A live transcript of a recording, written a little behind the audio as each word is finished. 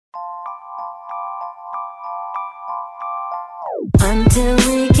until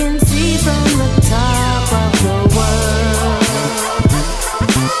we can see from the top of the world.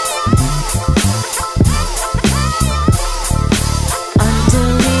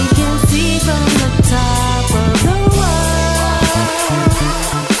 Until we can see from the top of the world.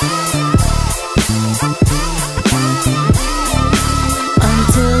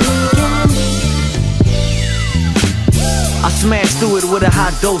 Until we can. I smash through it with a high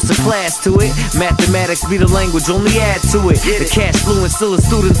dose of class to it. Mathematics be the language, only add to it. The cash fluent, still a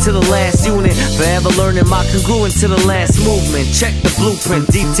student to the last unit. Forever learning my congruent to the last movement. Check the blueprint,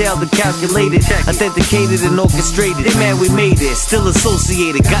 detailed and calculated, authenticated and orchestrated. Hey man, we made it, still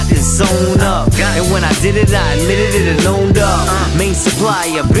associated, got this zone up. And when I did it, I admitted it and owned up. Main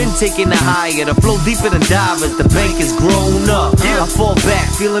supplier, been taking it higher. The flow deeper than divers, the bank is grown up. I fall back,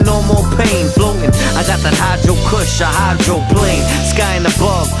 feeling no more pain, floating. I got that hydro kush, a hydroplane, sky and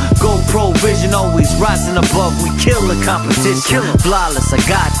above, GoPro vision always rising above. We kill the competition, flawless, I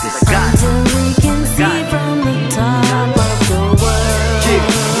got this. Until we can see from the top of the world. Yeah,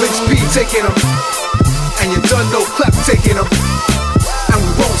 Linx B taking them, and you done no Klep taking them, and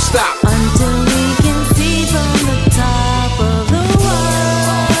we won't stop. Until we can see from the top of the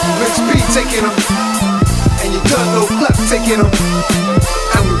world. Linx B taking them, and you done no Klep taking them,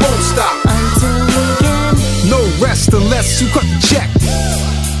 and we won't stop. Until we can. No rest unless you cut the check.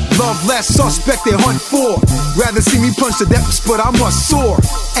 Love less, suspect they hunt for. Rather see me punch the depths, but I must soar.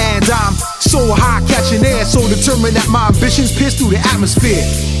 And I'm so high, catching air, so determined that my ambitions pierce through the atmosphere.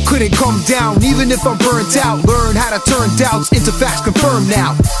 Couldn't come down, even if I'm burnt out. Learn how to turn doubts into facts confirmed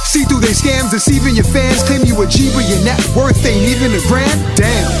now. See through their scams, deceiving your fans. Claim you a G, but your net worth ain't even a grand.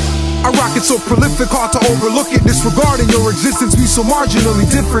 Damn, I rock it so prolific, hard to overlook it. Disregarding your existence, we so marginally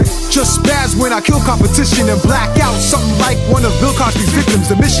different. Just spaz when I kill competition and black out. Something like one of Bill Cosby's victims.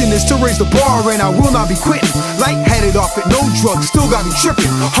 The mission is to raise the bar and I will not be quitting. Light-headed off it, no drugs, still got me tripping.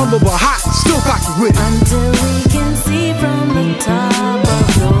 Humble but hot, still cocky with it. Until we can see from the top of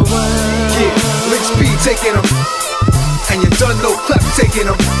the world. Yeah, Linx B taking them, and you done no Klep taking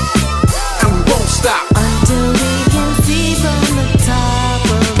them, and we won't stop. Until we can see from the top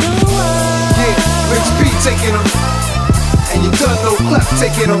of the world. Yeah, Linx B taking them, and you done no Klep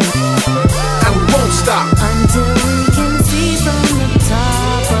taking them, and we won't stop. Until we can see from the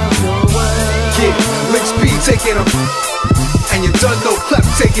top of the world. Yeah, Linx B taking them, and you done no Klep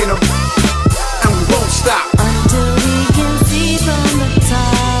taking them, and we won't stop. Until we can see from the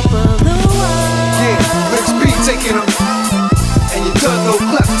top of the world. Yeah, Linx B taking them, and you done no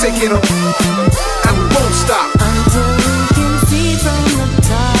Klep taking them, and we won't stop.